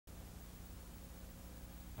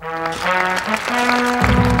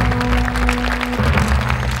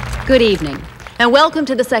Good evening, and welcome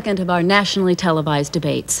to the second of our nationally televised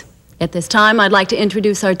debates. At this time, I'd like to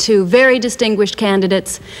introduce our two very distinguished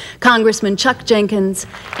candidates, Congressman Chuck Jenkins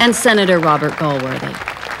and Senator Robert Galworthy.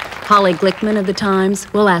 Holly Glickman of the Times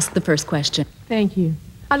will ask the first question. Thank you.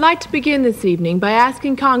 I'd like to begin this evening by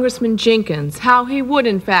asking Congressman Jenkins how he would,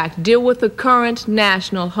 in fact, deal with the current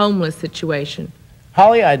national homeless situation.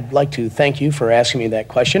 Holly, I'd like to thank you for asking me that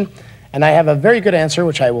question, and I have a very good answer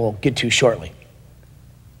which I will get to shortly.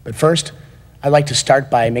 But first, I'd like to start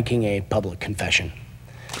by making a public confession.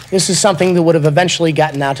 This is something that would have eventually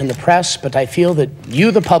gotten out in the press, but I feel that you,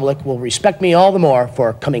 the public, will respect me all the more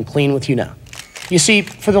for coming clean with you now. You see,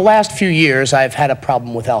 for the last few years, I've had a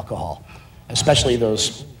problem with alcohol, especially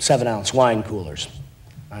those 7-ounce wine coolers.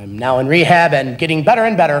 I'm now in rehab and getting better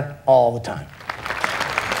and better all the time.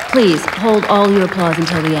 Please hold all your applause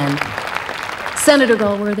until the end. Senator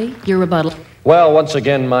Galworthy, your rebuttal. Well, once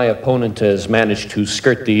again, my opponent has managed to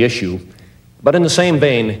skirt the issue. But in the same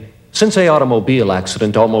vein, since an automobile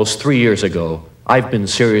accident almost 3 years ago, I've been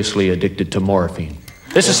seriously addicted to morphine.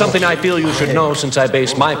 This is something I feel you should know since I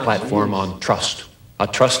base my platform on trust. A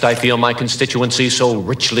trust I feel my constituency so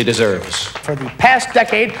richly deserves. For the past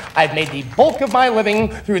decade, I've made the bulk of my living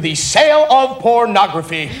through the sale of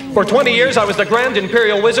pornography. For 20 years, I was the Grand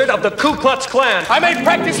Imperial Wizard of the Ku Klux Klan. I'm a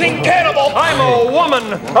practicing cannibal. I'm a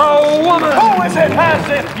woman. A woman. Who is it as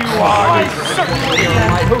if you are? I certainly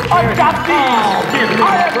am. I've got these.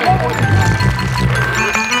 I have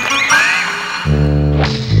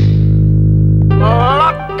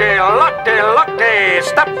Looky,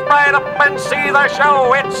 step right up and see the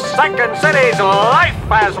show. It's Second City's life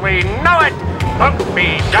as we know it. Don't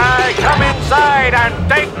be shy, come inside and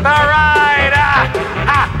take the ride.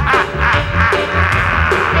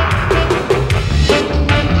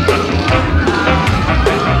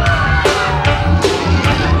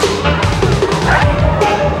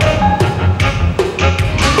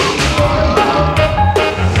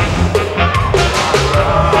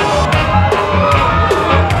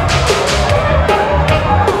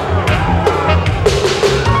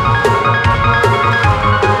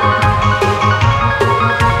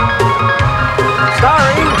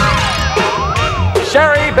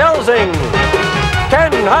 Bilsing,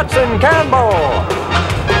 Hudson, Campbell,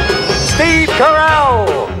 Steve Carell,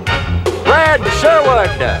 Brad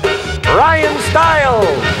Sherwood, Ryan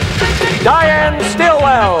Stiles, Diane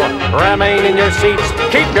Stilwell. Remain in your seats.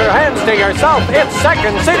 Keep your hands to yourself. It's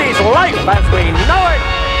Second City's life as we know it.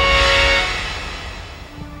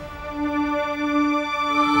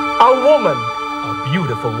 A woman. A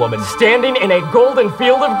beautiful woman standing in a golden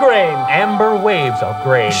field of grain. Amber waves of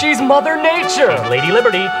grain. She's Mother Nature. She's Lady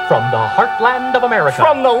Liberty from the heartland of America.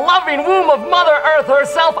 From the loving womb of Mother Earth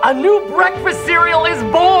herself, a new breakfast cereal is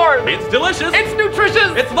born. It's delicious. It's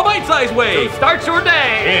nutritious. It's the bite-sized way. To start your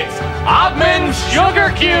day. It's Ogman Sugar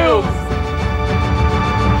Cubes.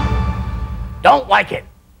 Don't like it.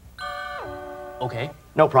 Okay.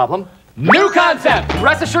 No problem. New concept!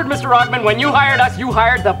 Rest assured, Mr. Ogman, when you hired us, you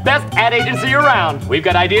hired the best ad agency around. We've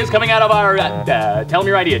got ideas coming out of our, tell me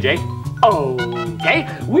your idea, Jay. Okay,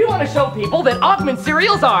 we want to show people that Ogman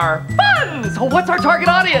cereals are fun! So what's our target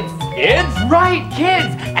audience? Kids? Right,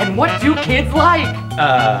 kids! And what do kids like?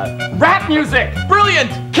 Rap music!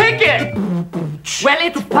 Brilliant! Kick it! Well,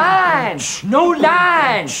 it's fine. No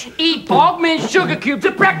line. Eat Ogman Sugar Cubes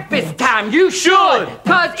at breakfast time. You should,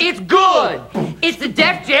 cause it's good. It's the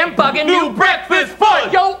Def Jam buggin' new breakfast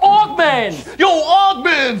fun. Yo, Ogmans! Yo,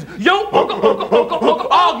 Ogmans! Yo,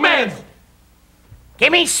 Ogmans!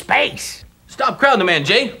 Give me space. Stop crowding the man,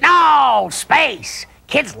 Jay. No, space.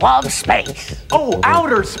 Kids love space. Oh,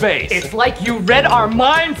 outer space. It's like you read our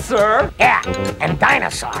minds, sir. Yeah, and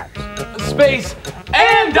dinosaurs. Space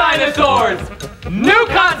and dinosaurs. New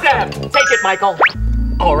concept. Take it, Michael.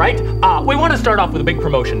 All right, we want to start off with a big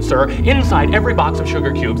promotion, sir. Inside every box of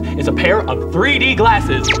sugar cubes is a pair of 3D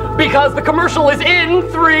glasses. Because the commercial is in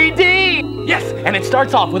 3D! Yes, and it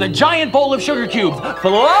starts off with a giant bowl of sugar cubes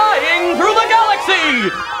flying through the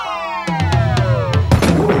galaxy!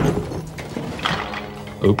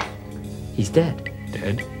 Oops. He's dead.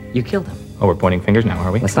 Dead? You killed him. Oh, we're pointing fingers now,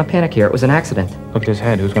 are we? Let's not panic here. It was an accident. Look at his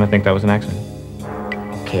head. Who's gonna think that was an accident?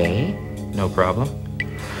 Okay. No problem.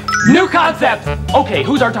 New concept! Okay,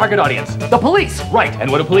 who's our target audience? The police! Right,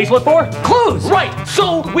 and what do police look for? Clues! Right,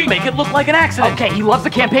 so we make it look like an accident. Okay, he loves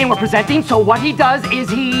the campaign we're presenting, so what he does is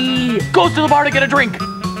he goes to the bar to get a drink.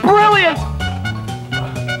 Brilliant!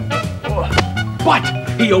 What?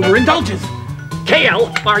 He overindulges.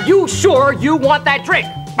 KL, are you sure you want that drink?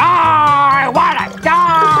 I want it!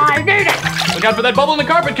 I need it! Look out for that bubble in the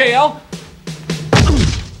carpet, KL.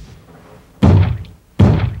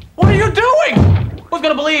 What are you doing? Who's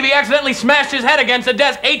gonna believe he accidentally smashed his head against the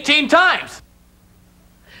desk 18 times?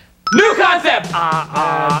 New concept!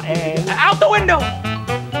 Out the window!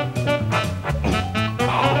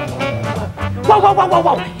 Whoa, whoa, whoa, whoa,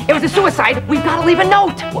 whoa! It was a suicide. We've got to leave a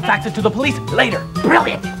note. We'll fax it to the police later.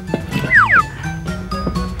 Brilliant.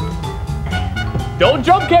 Don't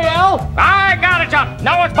jump, KL! I gotta jump.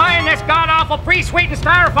 No one's buying this god-awful pre-sweetened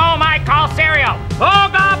styrofoam I call cereal.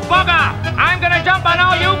 Booga, booga! I'm gonna jump on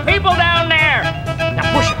all you people down there.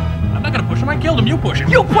 Now push him. I'm not gonna push him. I killed him. You push him.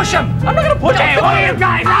 You push him. I'm not gonna push him. Hey, what are you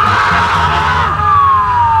guys?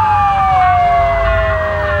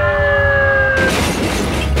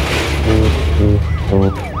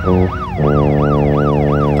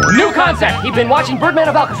 New concept. He'd been watching Birdman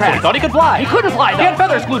of Alcatraz. He thought he could fly. He couldn't fly, though. He had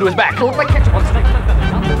feathers glued to his back. It looked like ketchup on his face.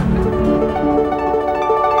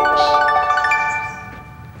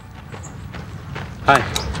 Hi,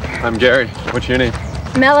 I'm Gary. What's your name?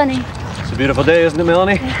 Melanie. It's a beautiful day, isn't it,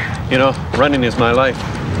 Melanie? You know, running is my life.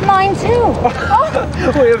 Mine too.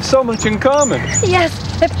 Oh, We have so much in common.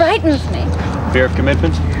 yes, it frightens me. Fear of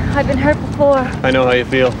commitment? I've been hurt before. I know how you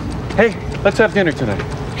feel. Hey, let's have dinner tonight.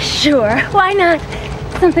 Sure, why not?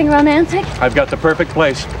 Something romantic? I've got the perfect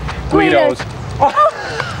place. Guido's.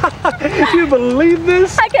 Do you believe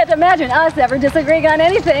this? I can't imagine us ever disagreeing on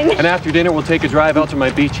anything. And after dinner, we'll take a drive out to my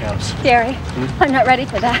beach house. Gary, I'm not ready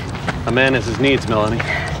for that. A man has his needs, Melanie.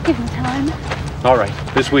 Give him time. All right,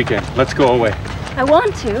 this weekend, let's go away. I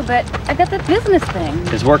want to, but I've got the business thing.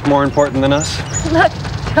 Is work more important than us? Look,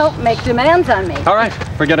 don't make demands on me. All right,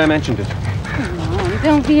 forget I mentioned it. Come on,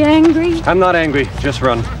 don't be angry. I'm not angry, just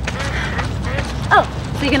run. Oh,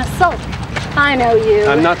 so you're gonna sulk. I know you.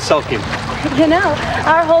 I'm not sulking. You know,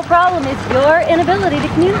 our whole problem is your inability to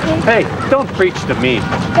communicate. Hey, don't preach to me.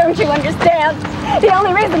 Don't you understand? The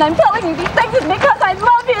only reason I'm telling you these things is because I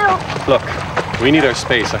love you. Look, we need our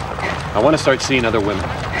space. I want to start seeing other women.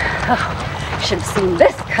 Oh, should have seen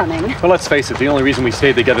this coming. Well, let's face it, the only reason we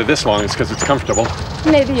stayed together this long is because it's comfortable.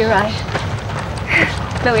 Maybe you're right.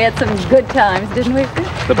 But we had some good times, didn't we?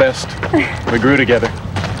 The best. We grew together.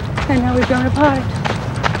 And now we've grown apart.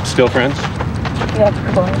 Still friends? Yeah,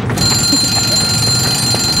 of course.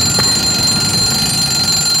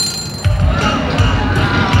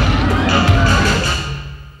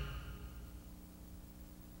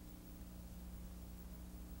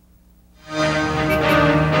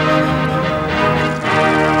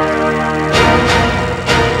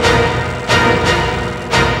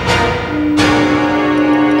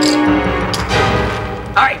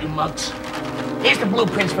 Here's the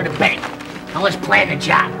blueprints for the bank. Now let's plan the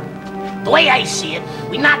job. The way I see it,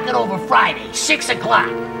 we knock it over Friday, 6 o'clock.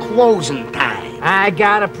 Closing time. I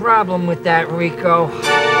got a problem with that, Rico.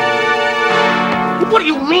 What do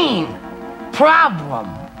you mean? Problem?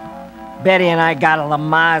 Betty and I got a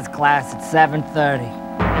Lamaze class at 7:30.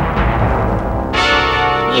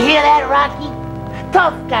 You hear that, Rocky?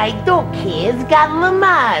 Tough guy don't care's got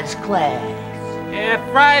Lamaze class. Yeah,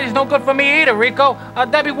 Friday's no good for me either, Rico.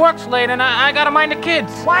 Debbie works late and I gotta mind the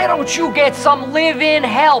kids. Why don't you get some live-in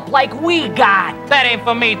help like we got? That ain't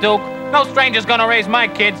for me, Duke. No stranger's gonna raise my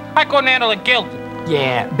kids. I couldn't handle the guilt.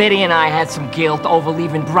 Yeah, Betty and I had some guilt over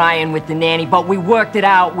leaving Brian with the nanny, but we worked it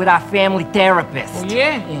out with our family therapist. Oh,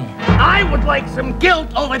 yeah? I would like some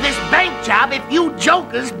guilt over this bank job if you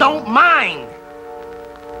jokers don't mind.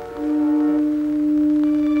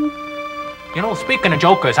 You know, speaking of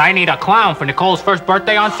jokers, I need a clown for Nicole's first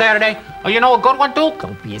birthday on Saturday. Oh, you know a good one, Duke?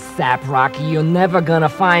 Don't be a sap, Rocky. You're never gonna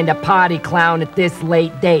find a party clown at this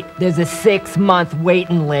late date. There's a 6-month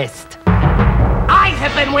waiting list. I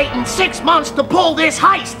have been waiting 6 months to pull this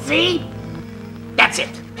heist, see? That's it.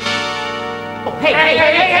 Oh,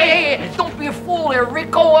 hey, don't be a fool here,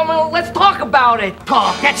 Rico. Let's talk about it.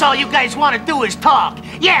 Talk, that's all you guys want to do is talk.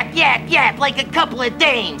 Yap, like a couple of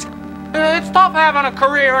dames. It's tough having a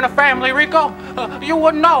career and a family, Rico. You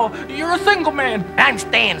wouldn't know. You're a single man. I'm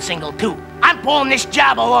staying single, too. I'm pulling this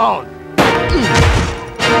job alone.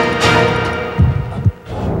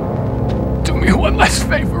 Do me one last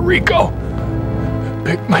favor, Rico.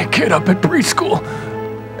 Pick my kid up at preschool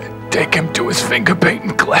and take him to his finger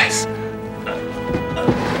painting class.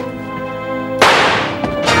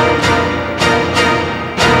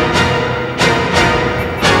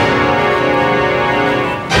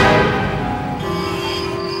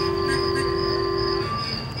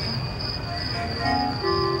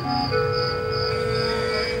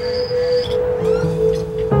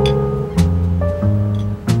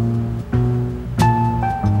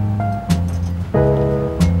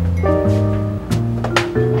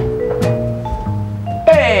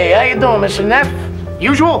 How you doing, Mr. Neff?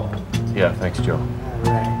 Usual? Yeah, thanks, Joe.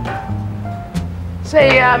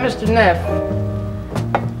 Say, Mr. Neff,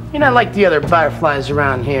 You're not like the other barflies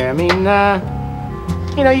around here. I mean,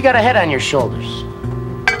 you know, you got a head on your shoulders.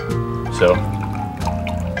 So?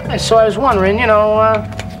 So I was wondering, you know,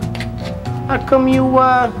 how come you,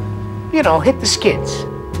 you know, hit the skids?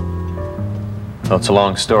 Well, it's a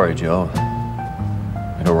long story, Joe.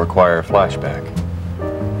 It'll require a flashback.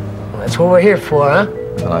 Well, that's what we're here for, huh?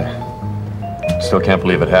 Well, I still can't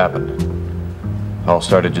believe it happened. It all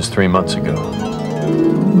started just 3 months ago.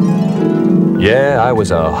 Yeah, I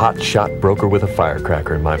was a hot-shot broker with a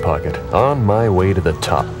firecracker in my pocket, on my way to the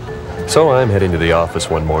top. So I'm heading to the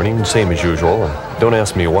office one morning, same as usual. Don't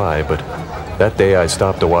ask me why, but that day I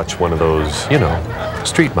stopped to watch one of those, you know,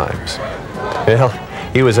 street mimes. Well,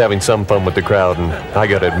 he was having some fun with the crowd, and I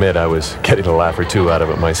gotta admit I was getting a laugh or two out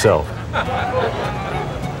of it myself.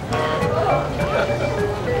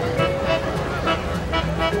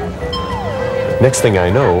 Next thing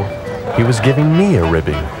I know, he was giving me a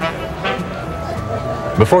ribbing.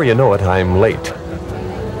 Before you know it, I'm late.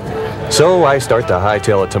 So I start to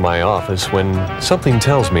hightail it to my office when something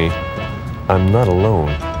tells me I'm not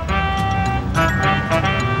alone.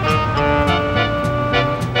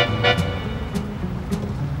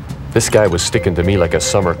 This guy was sticking to me like a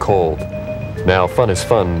summer cold. Now, fun is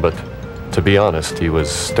fun, but to be honest, he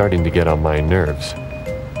was starting to get on my nerves.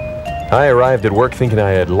 I arrived at work thinking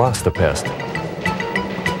I had lost the pest.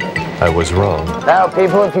 I was wrong. Now,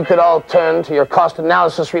 people, if you could all turn to your cost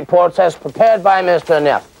analysis reports as prepared by Mr.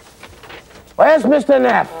 Neff. Where's Mr.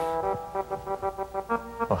 Neff?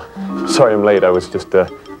 Oh, sorry I'm late. It's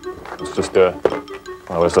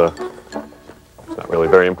not really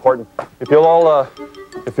very important. If you'll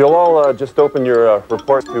all just open your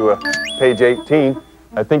report to page 18,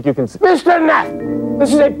 I think you can see. Mr. Neff,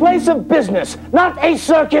 this is a place of business, not a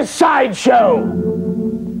circus sideshow.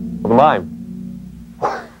 Well, the mime.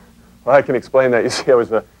 Well, I can explain that. You see, I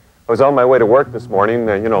was on my way to work this morning,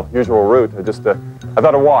 you know, usual route. I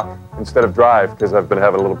thought I'd walk instead of drive because I've been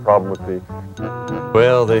having a little problem with the...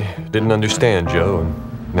 Well, they didn't understand, Joe, and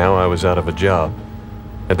now I was out of a job.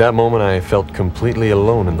 At that moment, I felt completely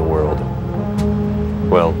alone in the world.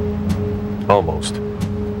 Well, almost.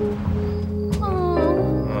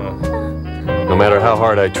 No matter how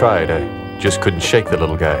hard I tried, I just couldn't shake the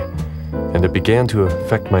little guy, and it began to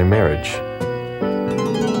affect my marriage.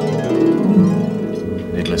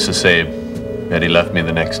 Needless to say, Betty left me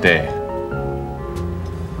the next day.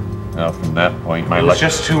 Now, from that point, my life... It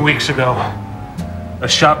was just 2 weeks ago. A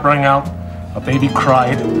shot rang out, a baby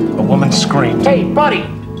cried, a woman screamed. Hey, buddy,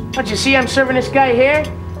 don't you see I'm serving this guy here?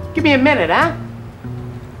 Give me a minute, huh?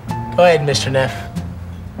 Go ahead, Mr. Neff.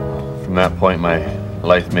 From that point, my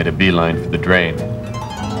life made a beeline for the drain.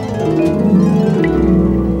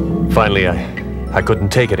 Finally, I couldn't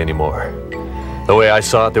take it anymore. The way I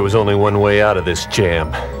saw it, there was only one way out of this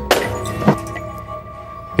jam.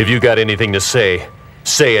 If you got anything to say,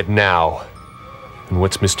 say it now. And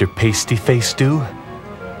what's Mr. Pasty-Face do?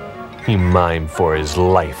 He mimed for his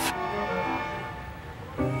life.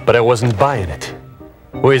 But I wasn't buying it.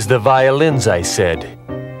 Where's the violins, I said.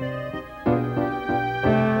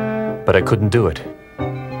 But I couldn't do it.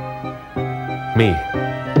 Me.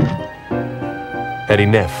 Eddie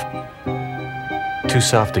Neff. Too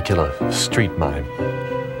soft to kill a street mime.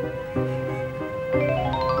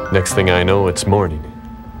 Next thing I know, it's morning,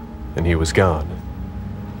 and he was gone.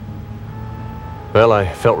 Well, I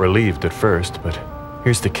felt relieved at first, but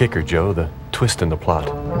here's the kicker, Joe, the twist in the plot.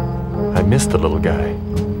 I missed the little guy.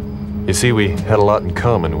 You see, we had a lot in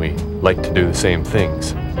common. We liked to do the same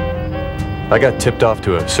things. I got tipped off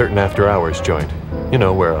to a certain after-hours joint, you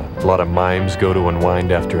know, where a lot of mimes go to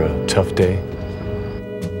unwind after a tough day.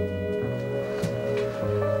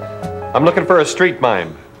 I'm looking for a street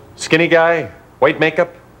mime. Skinny guy, white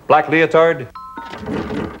makeup, black leotard.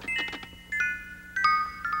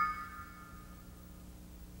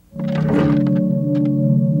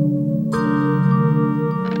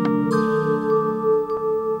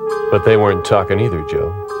 But they weren't talking either,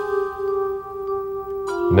 Joe.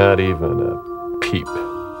 Not even a peep.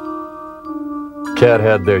 Cat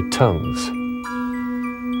had their tongues.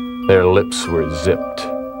 Their lips were zipped.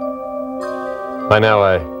 By now,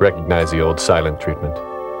 I recognize the old silent treatment.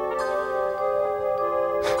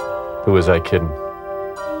 Who was I kidding?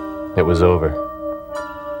 It was over.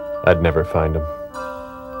 I'd never find him.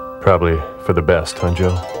 Probably for the best, huh,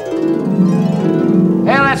 Joe?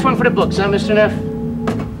 Well, that's one for the books, huh, Mr. Neff?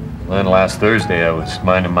 Well, then last Thursday, I was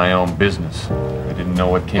minding my own business. I didn't know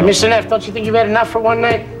what came... Hey, Mr. Neff, don't you think you've had enough for one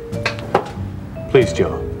night? Please,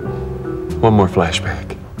 Joe. One more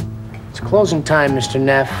flashback. It's closing time, Mr.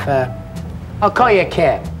 Neff. I'll call you a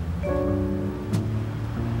cab.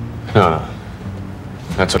 No.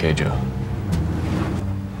 That's okay, Joe.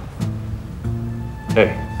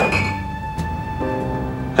 Hey.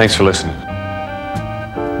 Thanks for listening.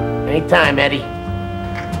 Anytime, Eddie.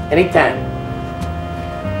 Anytime.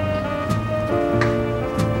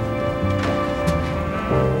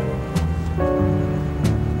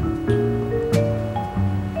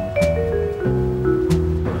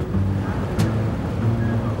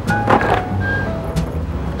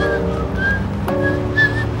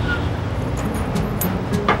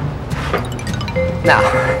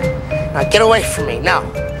 Now, get away from me. No.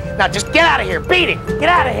 Now, just get out of here. Beat it. Get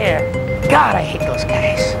out of here. God, I hate those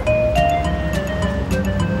guys.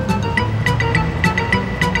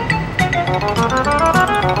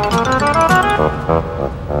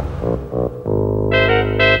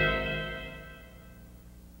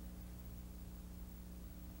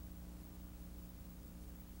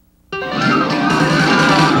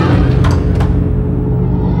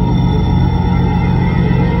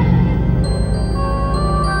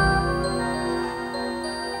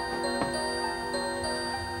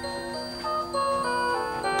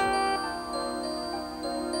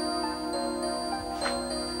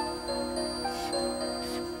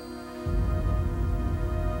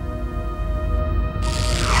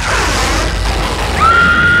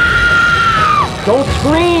 Don't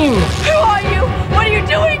scream! Who are you? What are you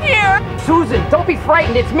doing here? Susan, don't be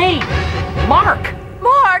frightened. It's me, Mark.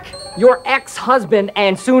 Mark! Your ex-husband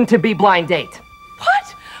and soon-to-be blind date.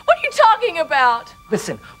 What? What are you talking about?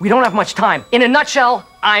 Listen, we don't have much time. In a nutshell,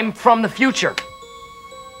 I'm from the future.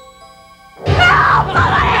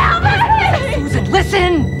 Susan,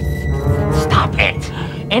 listen! Stop it!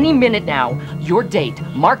 Any minute now, your date,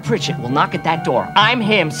 Mark Pritchett, will knock at that door. I'm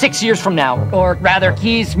him 6 years from now. Or rather,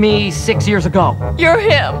 he's me 6 years ago. You're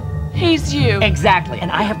him. He's you. Exactly. And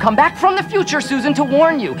I have come back from the future, Susan, to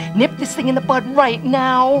warn you. Nip this thing in the bud right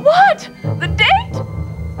now. What? The date?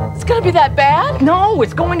 It's gonna be that bad? No,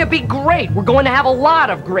 it's going to be great. We're going to have a lot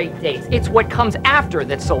of great dates. It's what comes after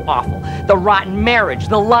that's so awful. The rotten marriage,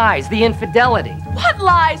 the lies, the infidelity. What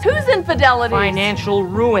lies? Whose infidelity? Financial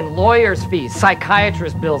ruin, lawyer's fees,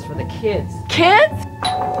 psychiatrist bills for the kids. Kids?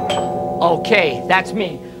 Okay, that's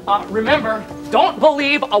me. Remember, don't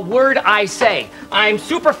believe a word I say. I'm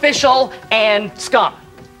superficial and scum.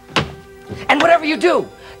 And whatever you do,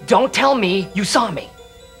 don't tell me you saw me.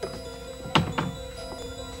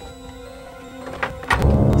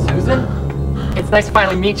 Susan, it's nice to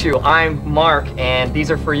finally meet you. I'm Mark, and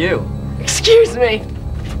these are for you. Excuse me.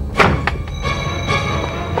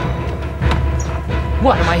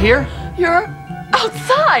 What, am I here? You're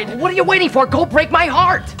outside. What are you waiting for? Go break my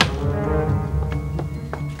heart.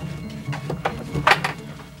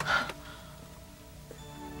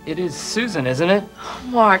 It is Susan, isn't it?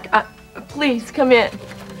 Mark, please come in.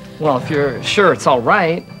 Well, if you're sure it's all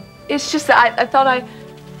right. It's just that I thought I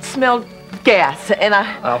smelled gas, and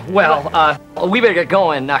we better get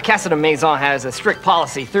going. Casa de Maison has a strict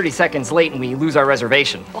policy. 30 seconds late and we lose our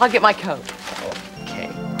reservation. Well, I'll get my coat. Okay.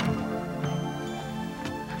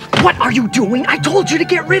 What are you doing? I told you to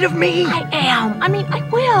get rid of me. I am. I mean, I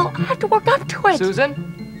will. I have to work up to it.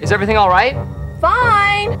 Susan, is everything all right?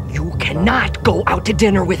 Fine. You cannot go out to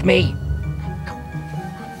dinner with me.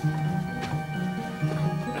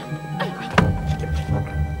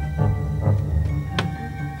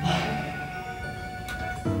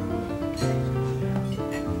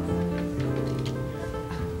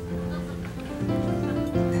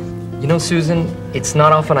 You know, Susan, it's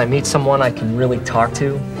not often I meet someone I can really talk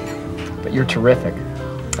to, but you're terrific.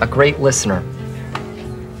 A great listener.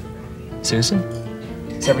 Susan,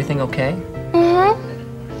 is everything okay?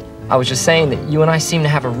 I was just saying that you and I seem to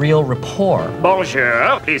have a real rapport.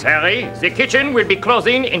 Bonjour. Please hurry. The kitchen will be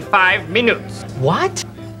closing in 5 minutes. What?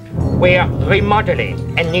 We're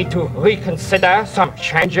remodeling and need to reconsider some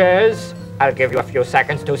changes. I'll give you a few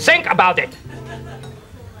seconds to think about it.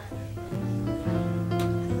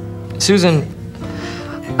 Susan,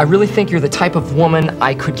 I really think you're the type of woman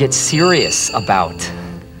I could get serious about.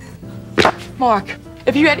 Mark,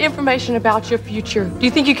 if you had information about your future, do you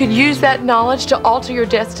think you could use that knowledge to alter your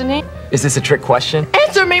destiny? Is this a trick question?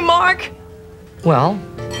 Answer me, Mark! Well,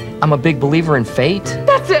 I'm a big believer in fate.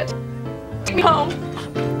 That's it. Go.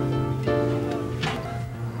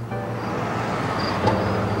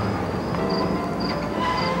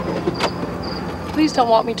 Please don't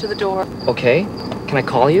walk me to the door. Okay. Can I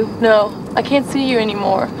call you? No, I can't see you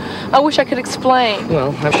anymore. I wish I could explain.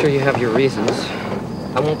 Well, I'm sure you have your reasons.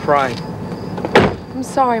 I won't pry. I'm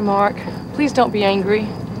sorry, Mark. Please don't be angry.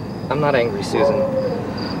 I'm not angry, Susan.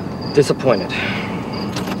 Disappointed.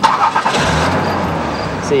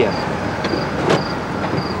 See ya.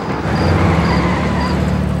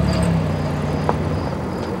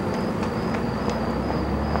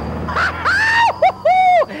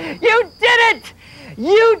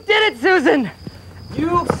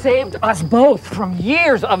 us both from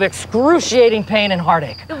years of excruciating pain and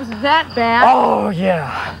heartache. It was that bad? Oh,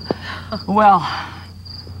 yeah. Well,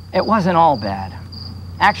 it wasn't all bad.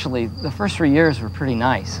 Actually, the first 3 years were pretty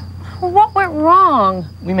nice. What went wrong?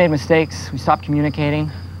 We made mistakes. We stopped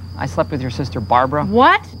communicating. I slept with your sister Barbara.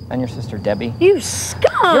 What? And your sister Debbie. You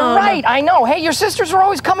scum! You're right, I know. Hey, your sisters were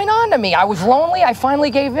always coming on to me. I was lonely, I finally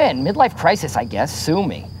gave in. Midlife crisis, I guess. Sue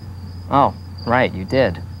me. Oh, right, you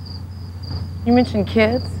did. You mentioned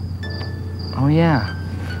kids? Oh, yeah.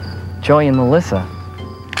 Joey and Melissa.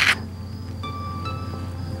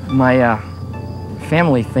 My,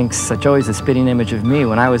 family thinks that Joey's a spitting image of me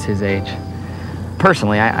when I was his age.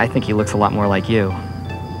 Personally, I think he looks a lot more like you.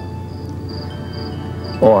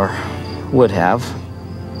 Or would have.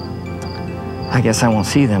 I guess I won't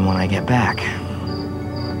see them when I get back.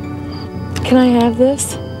 Can I have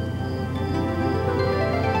this?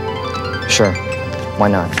 Sure. Why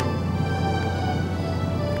not?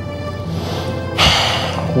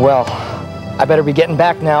 Well, I better be getting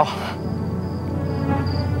back now.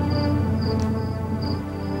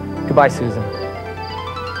 Goodbye, Susan.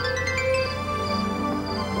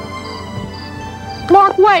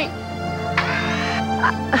 Mark, wait!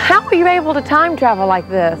 How were you able to time travel like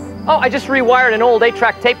this? Oh, I just rewired an old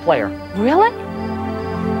 8-track tape player. Really?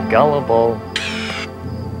 Gullible.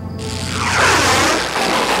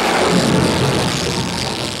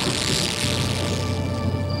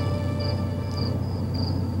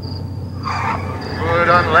 Good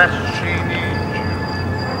unless she needs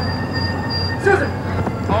you. Susan!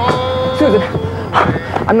 Susan,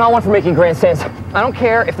 I'm not one for making grandstands. I don't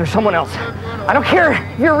care if there's someone else. I don't care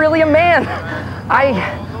if you're really a man. I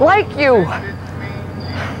like you.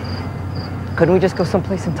 Couldn't we just go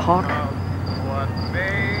someplace and talk?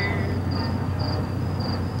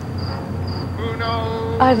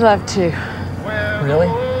 I'd love to. Really?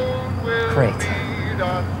 Great.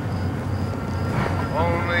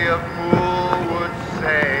 Only a fool would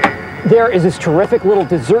say. There is this terrific little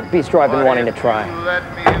dessert bistro I've been wanting to try.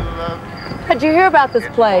 How'd you hear about this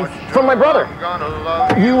place? From my brother.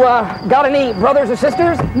 You, got any brothers or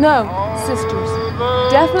sisters? No, sisters.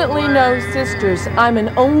 Definitely no sisters. I'm an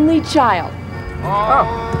only child.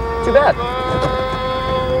 Oh, too bad.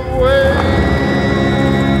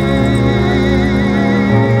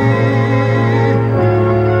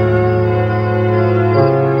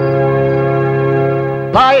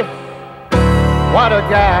 Life, what a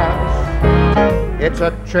gas. It's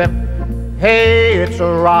a trip, hey, it's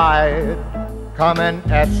a ride. Come and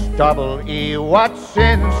S-double-E, what's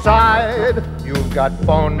inside? You've got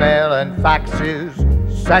phone mail and faxes,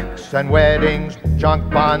 sex and weddings, junk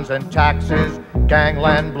bonds and taxes,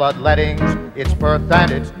 gangland bloodlettings. It's birth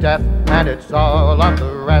and it's death and it's all of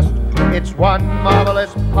the rest. It's one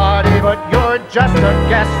marvelous party, but you're just a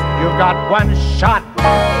guest. You've got one shot,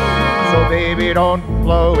 so baby don't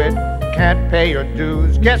blow it. Can't pay your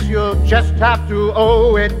dues, guess you'll just have to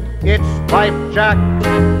owe it. It's life, Jack,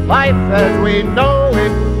 life as we know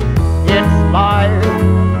it. It's life,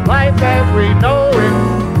 life as we know it.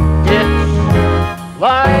 It's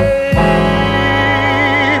life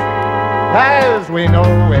as we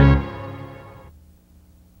know it.